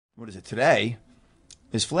what is it, today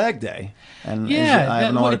is Flag Day. And yeah, I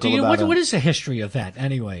have an article about what is the history of that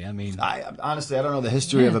anyway? I mean, honestly, I don't know the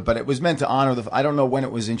history of it, but it was meant to honor I don't know when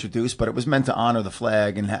it was introduced, but it was meant to honor the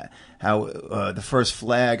flag and how the first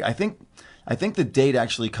flag. I think the date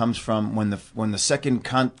actually comes from when the Second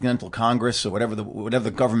Continental Congress, or whatever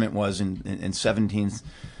the government was in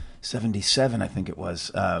 1777, I think it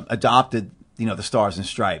was, adopted the Stars and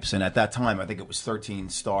Stripes, and at that time I think it was 13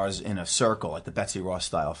 stars in a circle, like the Betsy Ross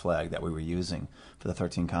style flag that we were using for the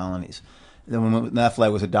 13 colonies. Then when that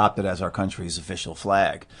flag was adopted as our country's official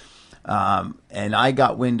flag, and I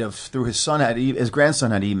got wind of through his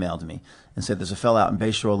grandson had emailed me and said there's a fellow out in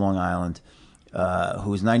Bayshore, Long Island,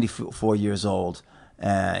 who is 94 years old.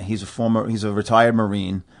 He's a retired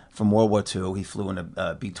Marine from World War II. He flew in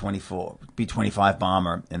a B-25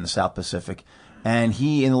 bomber in the South Pacific. And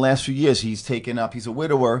in the last few years, he's a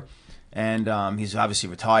widower, and he's obviously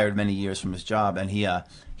retired many years from his job. And he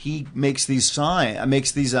makes these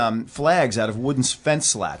flags out of wooden fence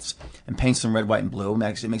slats and paints them red, white, and blue.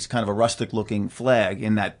 It makes kind of a rustic-looking flag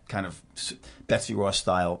in that kind of Betsy Ross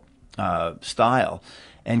style,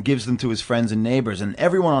 and gives them to his friends and neighbors. And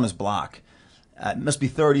everyone on his block, it must be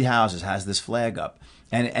 30 houses, has this flag up.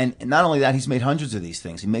 And not only that, he's made hundreds of these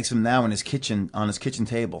things. He makes them now in his kitchen, on his kitchen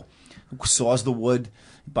table. Saws the wood,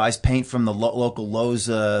 buys paint from the local Lowe's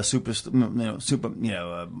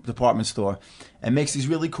department store, and makes these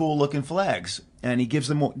really cool looking flags. And he gives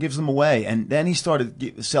them away. And then he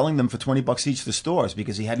started selling them for $20 each to stores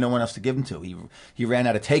because he had no one else to give them to. He ran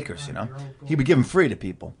out of takers. He would give them free to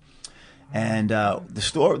people. And the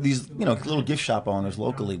store, these little gift shop owners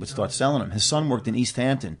locally would start selling them. His son worked in East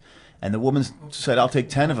Hampton, and the woman said, "I'll take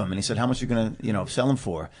 10 of them." And he said, "How much are you going to sell them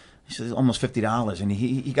for?" He said, "Almost $50." And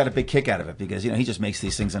he got a big kick out of it because he just makes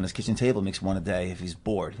these things on his kitchen table, makes one a day if he's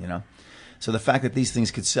bored. So the fact that these things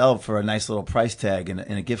could sell for a nice little price tag in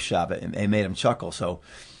a gift shop, it made him chuckle. So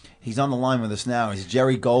he's on the line with us now. He's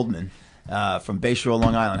Gerry Goldman from Bayshore,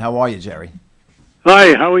 Long Island. How are you, Gerry?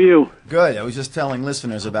 Hi, how are you? Good. I was just telling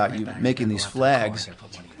listeners about you making these flags,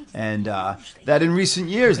 and that in recent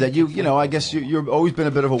years that I guess you've always been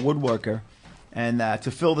a bit of a woodworker, and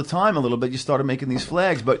to fill the time a little bit, you started making these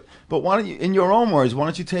flags. But why don't you, in your own words, why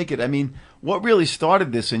don't you take it? I mean, what really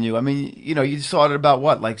started this in you? I mean, you started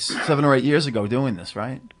about like 7 or 8 years ago doing this,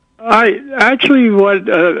 right? I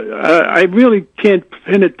really can't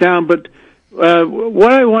pin it down, but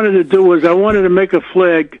what I wanted to do was I wanted to make a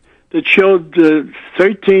flag that showed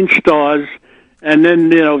 13 stars, and then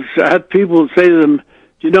have people say to them,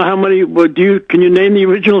 "Do you know how many? Can you name the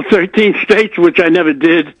original 13 states?" Which I never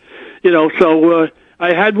did. So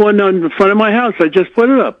I had one on the front of my house. I just put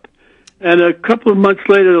it up. And a couple of months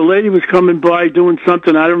later, the lady was coming by doing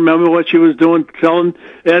something. I don't remember what she was doing,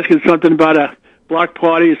 asking something about a block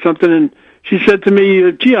party or something. And she said to me,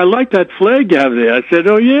 "Gee, I like that flag you have there." I said,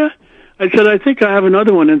 "Oh, yeah?" I said, "I think I have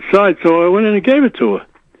another one inside." So I went in and gave it to her.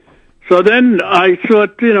 So then I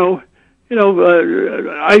thought, I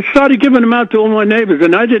started giving them out to all my neighbors,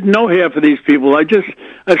 and I didn't know half of these people. I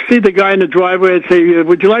see the guy in the driveway. I'd say,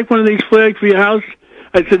 "Would you like one of these flags for your house?"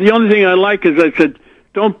 I said, "The only thing I like is," I said,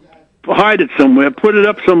 "don't hide it somewhere. Put it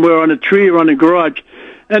up somewhere on a tree or on a garage."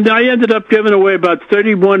 And I ended up giving away about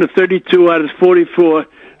 31 or 32 out of 44.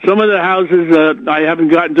 Some of the houses I haven't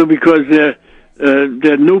gotten to because they're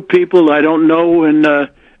new people I don't know, and a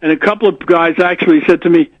couple of guys actually said to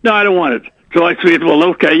me, "No, I don't want it." So I said, "Well,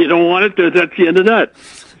 okay, you don't want it? That's the end of that."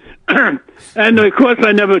 And, of course,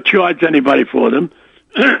 I never charged anybody for them.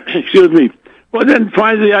 Excuse me. Well, then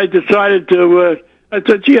finally I decided I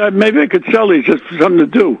said, "Gee, maybe I could sell these just for something to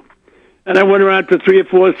do." And I went around to 3 or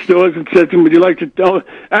 4 stores and said to them, "Would you like to?" Oh,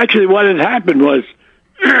 actually, what had happened was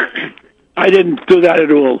I didn't do that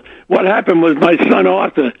at all. What happened was my son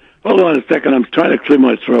Arthur. Hold on a second. I'm trying to clear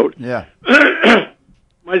my throat. Yeah.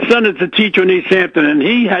 My son is a teacher in East Hampton, and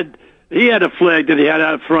he had a flag that he had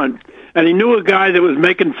out front, and he knew a guy that was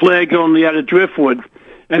making flags only out of driftwood,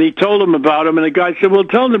 and he told him about him, and the guy said, "Well,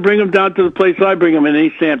 tell him to bring him down to the place I bring him in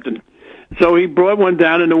East Hampton." So he brought one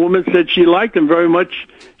down, and the woman said she liked him very much.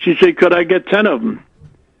 She said, "Could I get 10 of them?"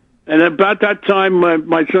 And about that time,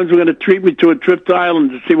 my sons were going to treat me to a trip to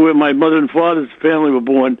Ireland to see where my mother and father's family were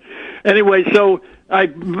born. Anyway, so I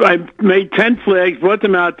made 10 flags, brought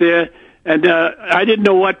them out there, and I didn't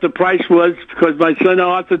know what the price was because my son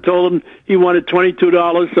Arthur told him he wanted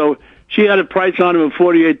 $22, so she had a price on him of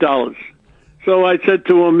 $48. So I said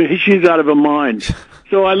to him, "She's out of her mind."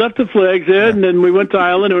 So I left the flags there, and then we went to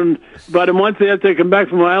Ireland, and about a month after I came back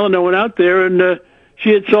from Ireland, I went out there, and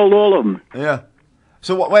she had sold all of them. Yeah.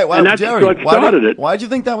 So wait, and that's Gerry, what started it. Why did you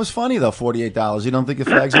think that was funny though? $48. You don't think your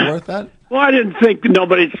flags are worth that? Well, I didn't think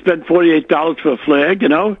nobody'd spend $48 for a flag,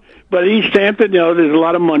 But East Hampton, there's a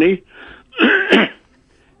lot of money.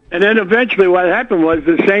 And then eventually, what happened was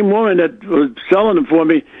the same woman that was selling them for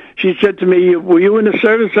me. She said to me, "Were you in the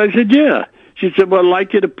service?" I said, "Yeah." She said, "Well, I'd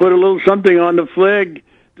like you to put a little something on the flag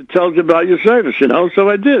that tells about your service, So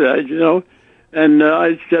I did, And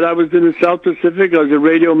I said I was in the South Pacific. I was a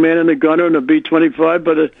radio man and a gunner in a B-25.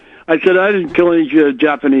 But I said I didn't kill any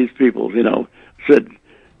Japanese people, I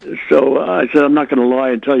said I'm not going to lie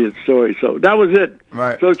and tell you the story. So that was it.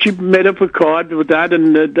 Right. So she made up a card with that,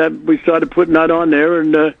 and that we started putting that on there,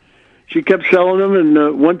 and she kept selling them.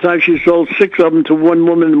 And one time she sold 6 of them to one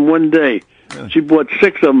woman in one day. Really? She bought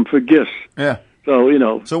 6 of them for gifts. Yeah. So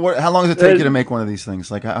So how long does it take you to make one of these things?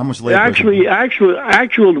 Like how much labor?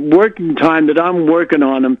 Actual working time that I'm working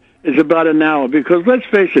on them is about an hour. Because let's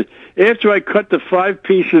face it, after I cut the 5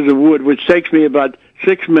 pieces of wood, which takes me about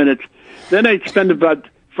 6 minutes, then I spend about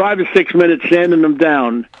 5 or 6 minutes sanding them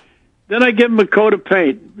down. Then I give them a coat of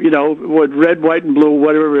paint, with red, white, and blue,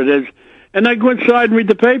 whatever it is, and I go inside and read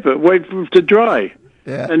the paper, wait for it to dry.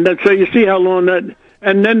 Yeah. And so you see how long that.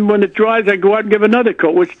 And then when it dries, I go out and give another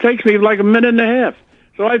coat, which takes me like a minute and a half.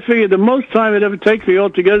 So I figure the most time it ever takes me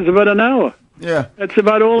altogether is about an hour. Yeah. That's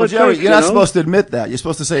about all it Gerry, takes. You're not supposed to admit that. You're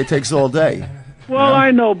supposed to say it takes all day. Well, I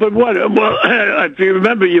know, but what? Well, if you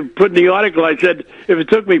remember, you put in the article, I said if it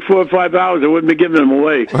took me 4 or 5 hours, I wouldn't be giving them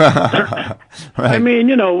away. Right. I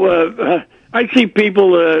mean, I see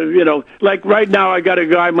people, like right now, I got a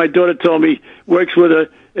guy. My daughter told me works with her,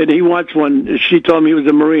 and he wants one. She told me he was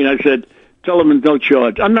a Marine. I said, tell him no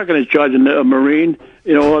charge. I'm not going to charge a Marine.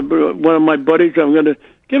 One of my buddies, I'm going to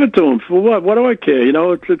give it to him for what? What do I care?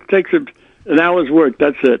 It takes an hour's work.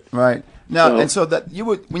 That's it. Right. Now, and so that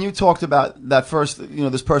when you talked about that first,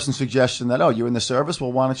 this person's suggestion that, you're in the service, well,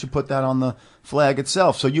 why don't you put that on the flag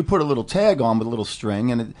itself? So you put a little tag on with a little string,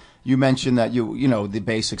 and you mentioned that the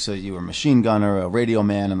basics of you were a machine gunner, a radio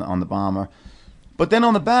man on the bomber. But then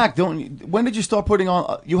on the back, when did you start putting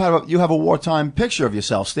on? You have a wartime picture of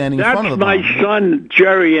yourself standing in front of the bomber. That's my son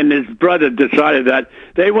Gerry and his brother decided that.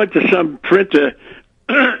 They went to some printer.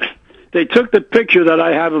 They took the picture that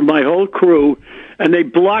I have of my whole crew, and they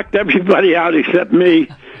blocked everybody out except me,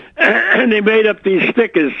 and they made up these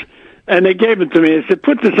stickers, and they gave it to me. I said,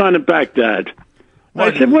 put this on the back, Dad.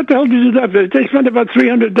 I said, what the hell did you do that for? They spent about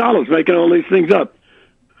 $300 making all these things up.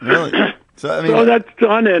 Really? So that's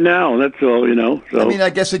on there now. That's all, So. I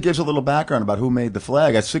guess it gives a little background about who made the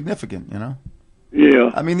flag. That's significant,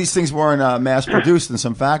 Yeah. These things weren't mass-produced in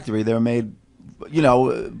some factory. They were made,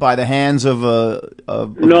 by the hands of World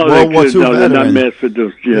War II veterans. No, they're not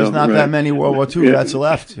mass-produced. Yeah, there's not that many World War II vets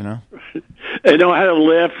left, I had a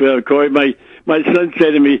laugh, Corey. My son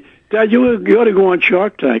said to me, Dad, you ought to go on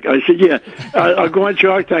Shark Tank. I said, yeah, I'll go on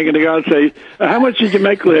Shark Tank, and the guy will say, how much did you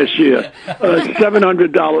make last year?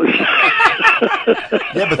 $700.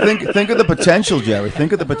 Yeah, but think of the potential, Gerry.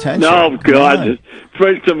 Think of the potential. No, God.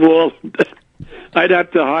 First of all, I'd have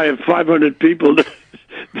to hire 500 people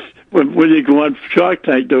when you go on Shark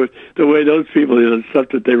Tank, the way those people, the stuff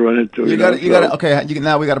that they run into.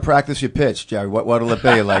 Now we got to practice your pitch, Gerry. What'll it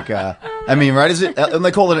be like? Right? Is it? And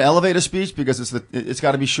they call it an elevator speech because it's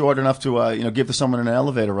got to be short enough to give to someone in an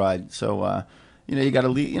elevator ride. So you got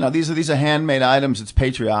to these are handmade items. It's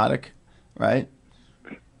patriotic, right?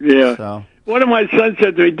 Yeah. So. One of my sons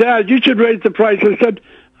said to me, Dad, you should raise the price. I said,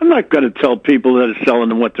 I'm not going to tell people that are selling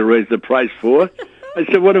them what to raise the price for. I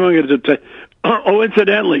said, what am I going to do? Oh,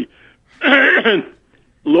 incidentally,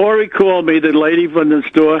 Lori called me, the lady from the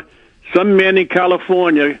store. Some man in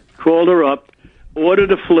California called her up,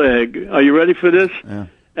 ordered a flag. Are you ready for this? Yeah.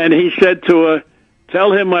 And he said to her,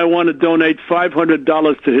 tell him I want to donate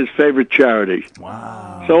 $500 to his favorite charity.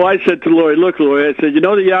 Wow. So I said to Lori, look, Lori, I said,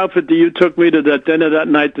 the outfit that you took me to that dinner that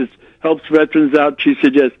night that helps veterans out? She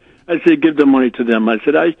said, yes. I said, give the money to them. I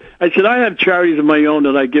said, I have charities of my own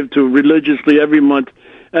that I give to religiously every month,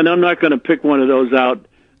 and I'm not going to pick one of those out.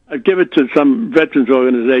 I give it to some veterans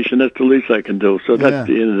organization. That's the least I can do. So that's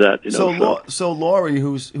the end of that. So Lori,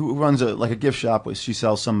 who runs a gift shop, she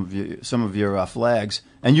sells some of your flags,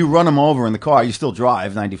 and you run them over in the car. You still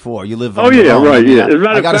drive 94. You live. Oh yeah, right. Yeah. As a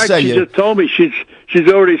matter of fact, she just told me she's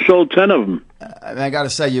already sold 10 of them. I got to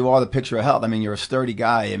say, you are the picture of health. You're a sturdy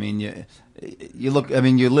guy. You look.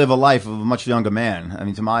 You live a life of a much younger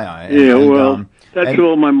man. To my eye. That's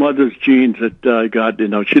all my mother's genes that I got.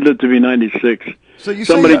 She lived to be 96. So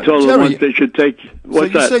somebody told her once they should take.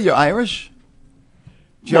 What's that? So you say you're Irish?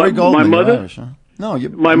 Gerry Goldman. My mother. Irish, huh? No,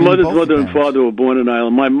 my mother's mother and father were born in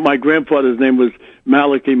Ireland. My grandfather's name was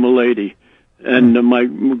Malachi Milady, And my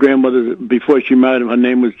grandmother, before she married him, her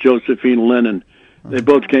name was Josephine Lennon. They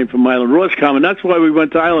both came from Ireland. Roscommon, that's why we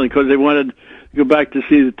went to Ireland, because they wanted to go back to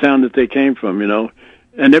see the town that they came from, you know.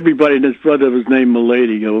 And everybody and his brother was named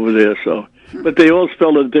Milady over there, so. But they all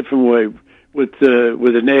spelled it a different way, with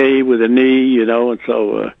an A, with an E, you know, and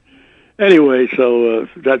so, anyway, so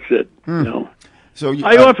that's it, you know. So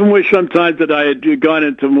I often wish sometimes that I had gone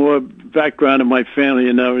into more background of my family,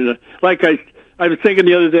 you know. Like I was thinking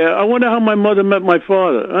the other day, I wonder how my mother met my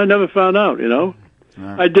father. I never found out, you know.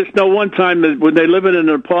 I just know one time that when they lived in an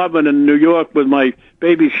apartment in New York with my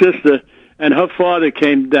baby sister, and her father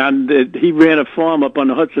came down, he ran a farm up on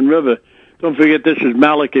the Hudson River. Don't forget, this is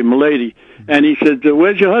Malachi Milady. And he said,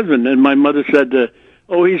 where's your husband? And my mother said,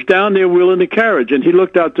 oh, he's down there wheeling the carriage. And he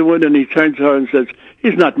looked out the window and he turns to her and says,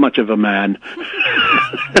 he's not much of a man.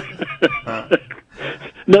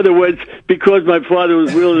 In other words, because my father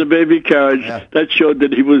was wheeling the baby carriage, that showed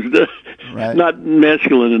that he was not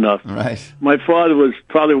masculine enough. Right. My father was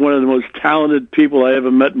probably one of the most talented people I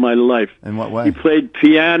ever met in my life. In what way? He played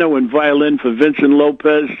piano and violin for Vincent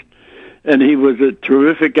Lopez, and he was a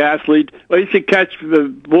terrific athlete. I used to catch the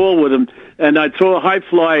ball with him, and I'd throw a high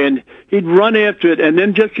fly, and he'd run after it, and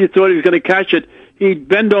then just you thought he was going to catch it, he'd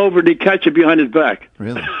bend over and he'd catch it behind his back.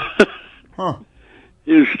 Really? Huh.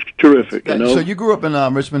 He was terrific, you know. So you grew up in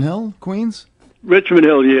Richmond Hill, Queens? Richmond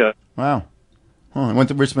Hill, yeah. Wow. Huh. I went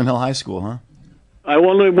to Richmond Hill High School, huh? I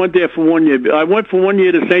only went there for 1 year. I went for 1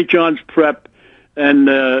 year to St. John's Prep, and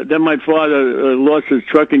then my father lost his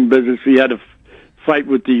trucking business. He had a fight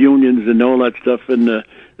with the unions and all that stuff, and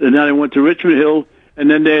then I went to Richmond Hill, and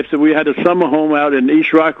then after we had a summer home out in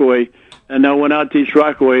East Rockaway, and I went out to East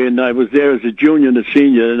Rockaway, and I was there as a junior and a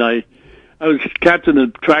senior, and I was captain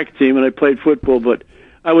of the track team, and I played football, but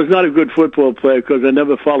I was not a good football player because I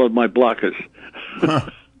never followed my blockers.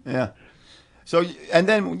 Yeah. So, and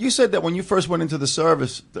then you said that when you first went into the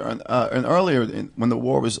service, and earlier when the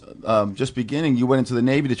war was just beginning, you went into the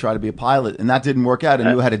Navy to try to be a pilot, and that didn't work out,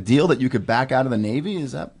 and you had a deal that you could back out of the Navy?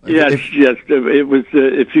 Is that? Yes, yes. It was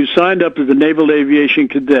if you signed up as a Naval Aviation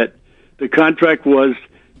Cadet, the contract was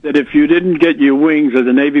that if you didn't get your wings as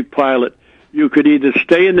a Navy pilot, you could either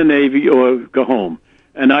stay in the Navy or go home.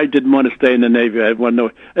 And I didn't want to stay in the Navy. I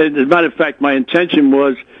wanted to. As a matter of fact, my intention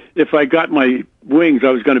was if I got my wings, I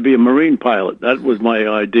was going to be a Marine pilot. That was my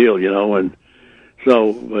ideal, you know. And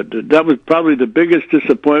so, but that was probably the biggest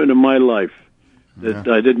disappointment in my life that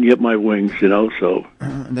I didn't get my wings, you know. So,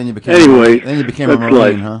 and then you became a Marine,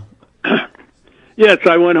 life. huh? Yes,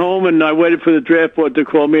 I went home and I waited for the draft board to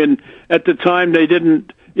call me. And at the time, they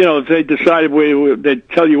didn't. You know, if they decided where they'd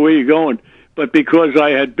tell you where you're going. But because I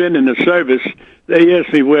had been in the service, they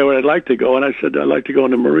asked me where I'd like to go, and I said I'd like to go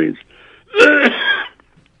in the Marines.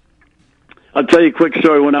 I'll tell you a quick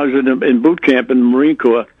story. When I was in boot camp in the Marine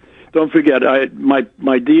Corps, don't forget, my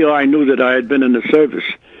DI knew that I had been in the service,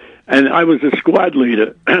 and I was a squad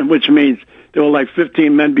leader, which means there were like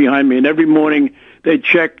 15 men behind me, and every morning they'd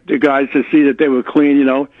check the guys to see that they were clean, you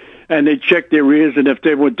know, and they'd check their ears, and if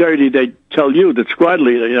they were dirty, they'd tell you, the squad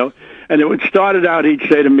leader, you know. And it would started out, he'd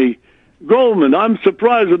say to me, Goldman, I'm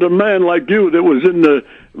surprised that a man like you that was in the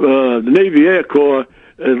Navy Air Corps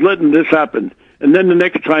is letting this happen. And then the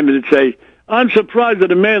next time he'd say, I'm surprised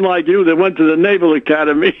that a man like you that went to the Naval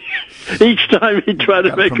Academy, each time he'd try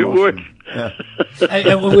to make it worse. Yeah.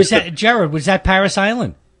 Was that, Jared, was that Paris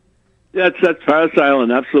Island? That's Paris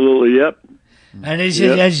Island, absolutely, yep. And is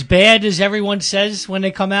it as bad as everyone says when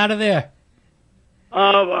they come out of there?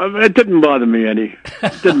 It didn't bother me any.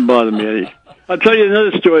 It didn't bother me any. I'll tell you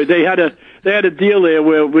another story. They had a deal there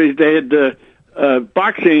where they had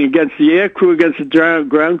boxing against the air crew against the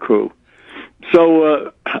ground crew.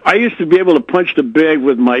 So I used to be able to punch the bag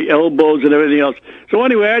with my elbows and everything else. So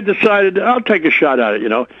anyway, I decided I'll take a shot at it. You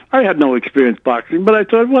know, I had no experience boxing, but I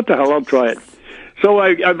thought, what the hell, I'll try it. So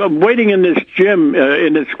I'm waiting in this gym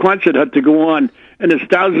in this concert hut to go on. And there's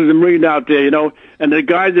thousands of Marines out there, you know, and the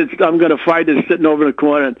guy that I'm going to fight is sitting over in the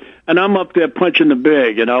corner, and I'm up there punching the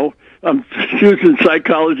bag, you know. I'm using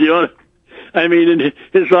psychology on it. I mean, and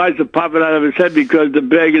his eyes are popping out of his head because the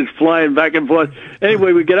bag is flying back and forth.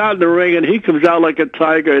 Anyway, we get out in the ring, and he comes out like a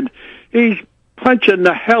tiger, and he's punching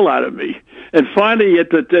the hell out of me. And finally,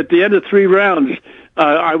 at the end of 3 rounds,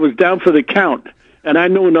 I was down for the count, and I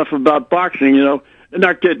knew enough about boxing, you know,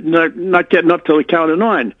 not getting up till the count of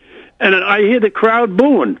 9. And I hear the crowd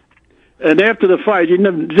booing. And after the fight, he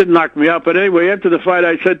didn't knock me out. But anyway, after the fight,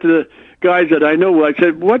 I said to the guys that I knew, I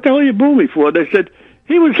said, what the hell are you booing me for? They said,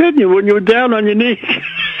 he was hitting you when you were down on your knees.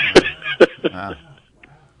 Wow.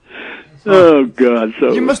 Oh, God.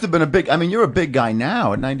 So you must have been you're a big guy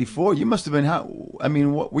now at 94. You must have been, I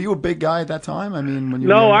mean, were you a big guy at that time? I mean, when you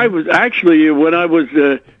No, were I was actually when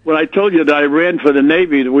I told you that I ran for the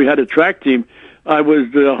Navy, we had a track team. I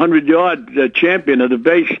was the 100-yard champion of the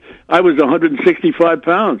base. I was 165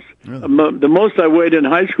 pounds. Really? The most I weighed in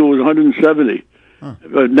high school was 170. Huh.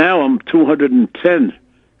 But now I'm 210.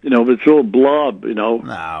 You know, but it's all blob. You know.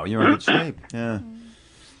 No, you're in good shape. Yeah.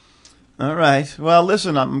 All right. Well,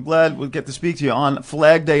 listen, I'm glad we'll get to speak to you on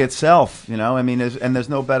Flag Day itself. You know, I mean, there's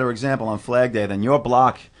no better example on Flag Day than your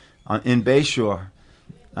block in Bayshore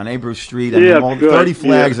on Abreu Street, and all the 30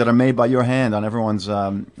 flags that are made by your hand on everyone's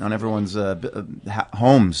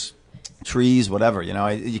homes, trees, whatever. You know,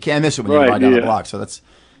 you can't miss it when you ride down the block. So it's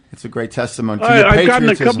a great testimony to your I've gotten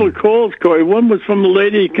a patriotism. couple of calls, Corey. One was from a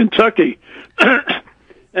lady in Kentucky,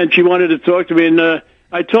 and she wanted to talk to me, and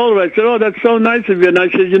I told her, I said, "Oh, that's so nice of you." And I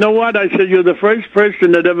said, "You know what?" I said, "You're the first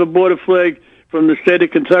person that ever bought a flag from the state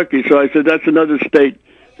of Kentucky." So I said, "That's another state,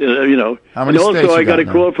 you know." How many and states also, you I got a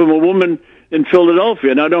now? call from a woman in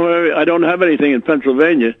Philadelphia, and I don't have anything in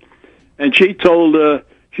Pennsylvania. And she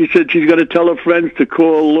she said she's going to tell her friends to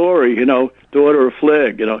call Lori, you know, to order a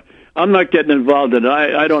flag. You know, I'm not getting involved in it.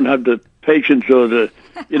 I don't have the patience or the,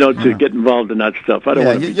 you know, to get involved in that stuff. I don't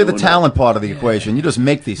want to be you're the doing talent part of the equation. You just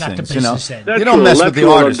make these Not the things, you know. business end. That's You don't mess cool. with That's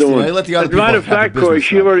the all I'm artists. You know, doing. you let the other As a people matter of have the fact, Corey, business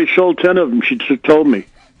she side. already sold 10 of them. She just told me.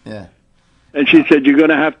 Yeah. And she said, "You're going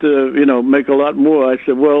to have to, you know, make a lot more." I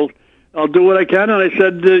said, "Well, I'll do what I can." And I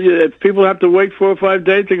said, "If people have to wait 4 or 5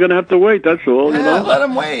 days, they're going to have to wait. That's all." Yeah, You know. let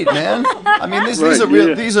them wait, man. I mean, these Right, are real.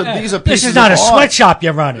 yeah. These are pieces. This is not a of art. sweatshop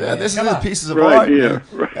you're running. Yeah, this Come is on. pieces of Right, art. yeah, man.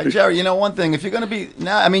 right. Jerry, you know one thing. If you're going to be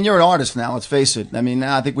now, I mean, you're an artist now. Let's face it. I mean,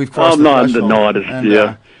 now I think we've crossed I'm the not threshold. an artist. And,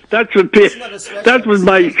 Yeah, that's what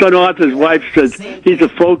my son Arthur's wife says. He's a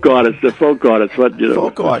folk artist. A folk artist. What you know?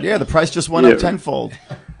 folk art. Yeah, the price just went up tenfold.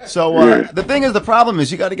 So the thing is, the problem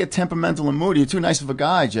is, you got to get temperamental and moody. You're too nice of a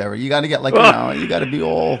guy, Jerry. You got to get like you got to be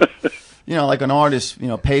all, you know, like an artist, you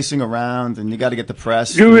know, pacing around, and you got to get the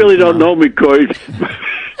press. You really don't know me, Corey.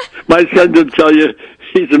 My son will tell you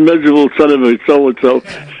he's a miserable son of a so and so.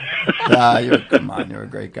 Come on, you're a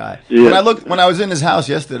great guy. Yeah. When I was in his house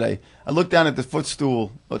yesterday, I looked down at the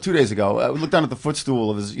footstool. 2 days ago, I looked down at the footstool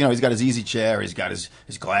of his. You know, he's got his easy chair, he's got his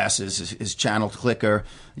glasses, his channel clicker,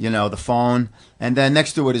 you know, the phone, and then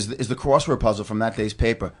next to it is the crossword puzzle from that day's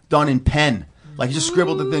paper, done in pen. Like he just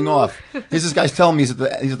scribbled the thing off. Here's this guy's telling me he's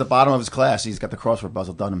at the bottom of his class. He's got the crossword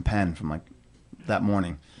puzzle done in pen from like that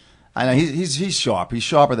morning. I know he's sharp. He's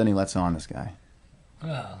sharper than he lets on. This guy.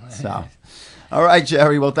 Well, So, all right,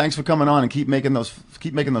 Jerry. Well, thanks for coming on and keep making those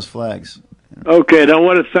flags. Okay, and I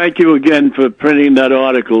want to thank you again for printing that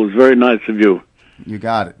article. It's very nice of you. You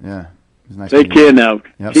got it. Yeah. It was nice Take to meet care you. now.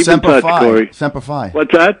 Yep. Keep Semper in touch, Fi. Corey. Semper Fi.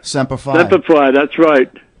 What's that? Semper Fi. Semper Fi. That's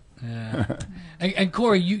right. yeah. And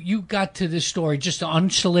Corey, you got to this story just an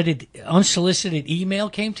unsolicited email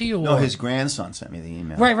came to you? Or? No, his grandson sent me the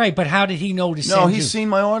email. Right. But how did he know to send No, you? he's seen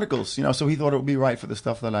my articles, you know, so he thought it would be right for the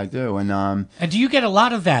stuff that I do. And And do you get a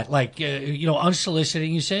lot of that, like you know, unsolicited?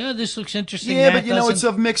 You say, "Oh, this looks interesting." yeah, that but you know, doesn't? it's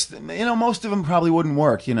of mixed. You know, most of them probably wouldn't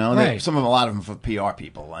work. You know, Right. a lot of them for PR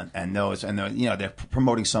people, and you know, they're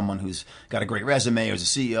promoting someone who's got a great resume or is a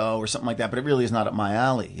CEO or something like that. But it really is not up my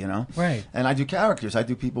alley. You know, Right. And I do characters. I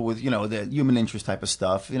do people with the human interest type of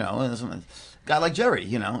stuff. You know, and a guy like Jerry.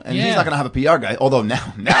 You know, and he's Yeah. not going to have a PR guy. Although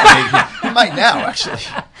now maybe, he might now actually.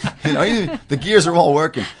 You know, the gears are all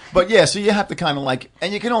working. But yeah, so you have to kind of like,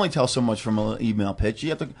 and you can only tell so much from an email pitch.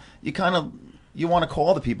 You want to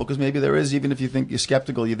call the people because maybe there is, even if you think you're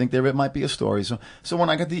skeptical, you think there might be a story. So when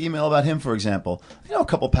I got the email about him, for example, you know, a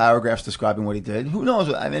couple paragraphs describing what he did. Who knows?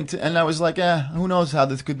 And I was like, who knows how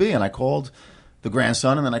this could be? And I called the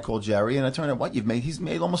grandson, and then I called Jerry, and I turned out he's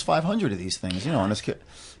made almost 500 of these things, you know, on his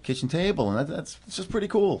kitchen table, and it's just pretty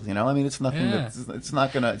cool, you know. I mean, it's nothing. Yeah. It's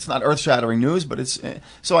not earth shattering news, but it's.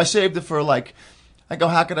 So I saved it for like. I go,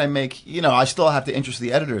 how could I make, you know, I still have to interest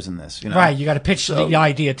the editors in this, you know. Right, you got to pitch the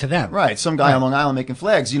idea to them. Right, some guy on Long Island making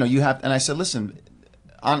flags, you know, you have, and I said, listen,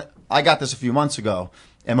 I got this a few months ago,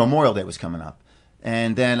 and Memorial Day was coming up.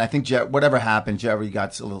 And then I think whatever happened, Jerry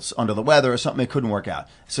got a little under the weather or something. It couldn't work out.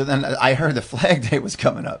 So then I heard the Flag Day was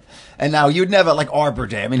coming up, and now you'd never like Arbor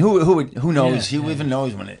Day. I mean, who knows? Who even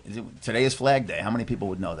knows when today is Flag Day? How many people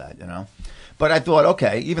would know that? You know. But I thought,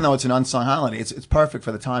 okay, even though it's an unsung holiday, it's perfect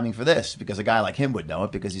for the timing for this because a guy like him would know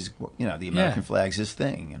it because he's the American flag's his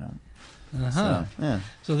thing. You know. Uh-huh. So, yeah.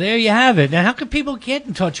 So there you have it. Now, how can people get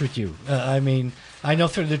in touch with you? I mean, I know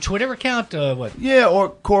through the Twitter account. What? Yeah, or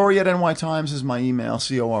Corey at NY Times is my email.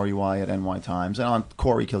 COREY at NY Times, and on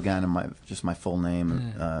Corey Kilgannon, just my full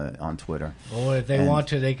name on Twitter. Or if they want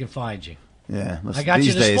to, they can find you. Yeah, listen, I got you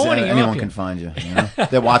these this days, morning, you're anyone up can here. find you.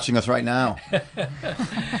 They're watching us right now.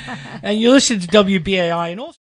 And you listen to WBAI and also